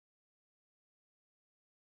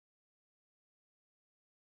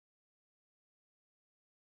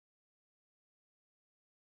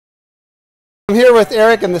I'm here with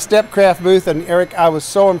Eric in the StepCraft booth, and Eric, I was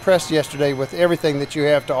so impressed yesterday with everything that you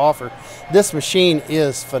have to offer. This machine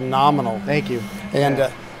is phenomenal. Thank you. And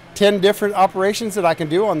 10 different operations that I can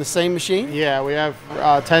do on the same machine? Yeah, we have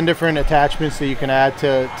 10 different attachments that you can add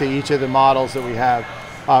to each of the models that we have.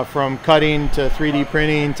 From cutting to 3D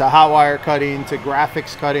printing to hot wire cutting to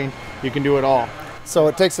graphics cutting, you can do it all. So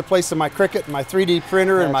it takes the place of my Cricut, my 3D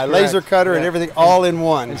printer, and my correct. laser cutter, and everything all in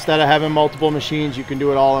one. Instead of having multiple machines, you can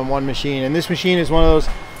do it all in one machine. And this machine is one of those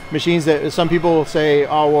machines that some people will say,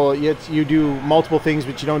 oh, well, you do multiple things,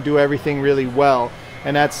 but you don't do everything really well.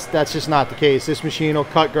 And that's just not the case. This machine will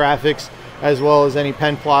cut graphics as well as any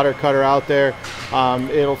pen plotter cutter out there.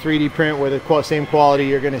 It'll 3D print with the same quality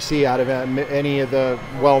you're going to see out of any of the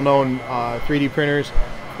well-known 3D printers.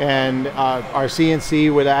 And our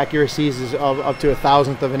CNC with accuracies of up to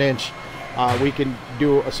 1/1000th of an inch, we can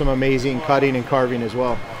do some amazing cutting and carving as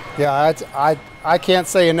well. Yeah, I can't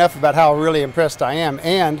say enough about how really impressed I am.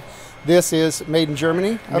 And this is made in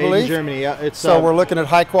Germany, I believe? Made in Germany, yeah. So we're looking at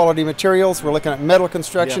high quality materials, we're looking at metal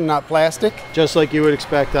construction, not plastic. Just like you would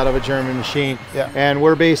expect out of a German machine. Yeah. And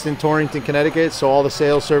we're based in Torrington, Connecticut, so all the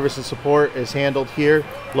sales, service, and support is handled here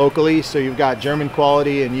locally, so you've got German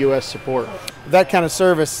quality and US support. That kind of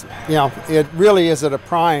service, you know, it really is at a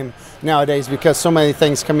prime nowadays because so many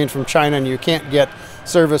things come in from China and you can't get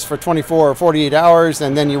service for 24 or 48 hours,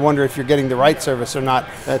 and then you wonder if you're getting the right service or not.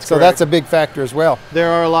 That's so correct. That's a big factor as well.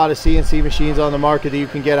 There are a lot of CNC machines on the market that you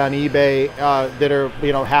can get on eBay that are,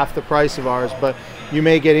 you know, half the price of ours, but you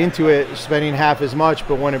may get into it spending half as much,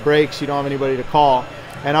 but when it breaks, you don't have anybody to call.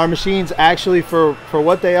 And our machines, actually, for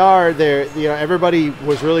what they are, everybody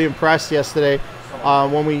was really impressed yesterday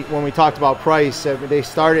when we talked about price. They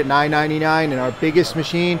start at $9.99, and our biggest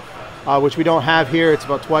machine, which we don't have here, it's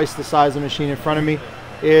about twice the size of the machine in front of me,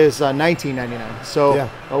 is $19.99. So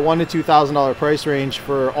a $1,000 to $2,000 price range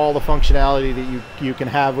for all the functionality that you can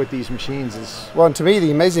have with these machines is. Well, and to me,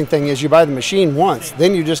 the amazing thing is you buy the machine once,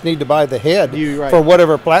 then you just need to buy the head Right. for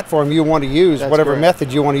whatever platform you want to use, That's whatever correct.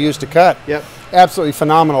 method you want to use to cut. Yep. Absolutely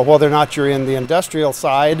phenomenal, whether or not you're in the industrial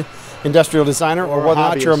side, industrial designer, or whether or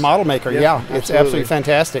not you're a model maker. Yep, Yeah, it's absolutely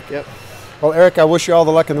fantastic. Yep. Well, Eric, I wish you all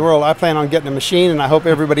the luck in the world. I plan on getting a machine, and I hope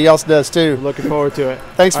everybody else does too. Looking forward to it.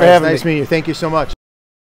 Thanks for having me. Nice meeting you. Thank you so much.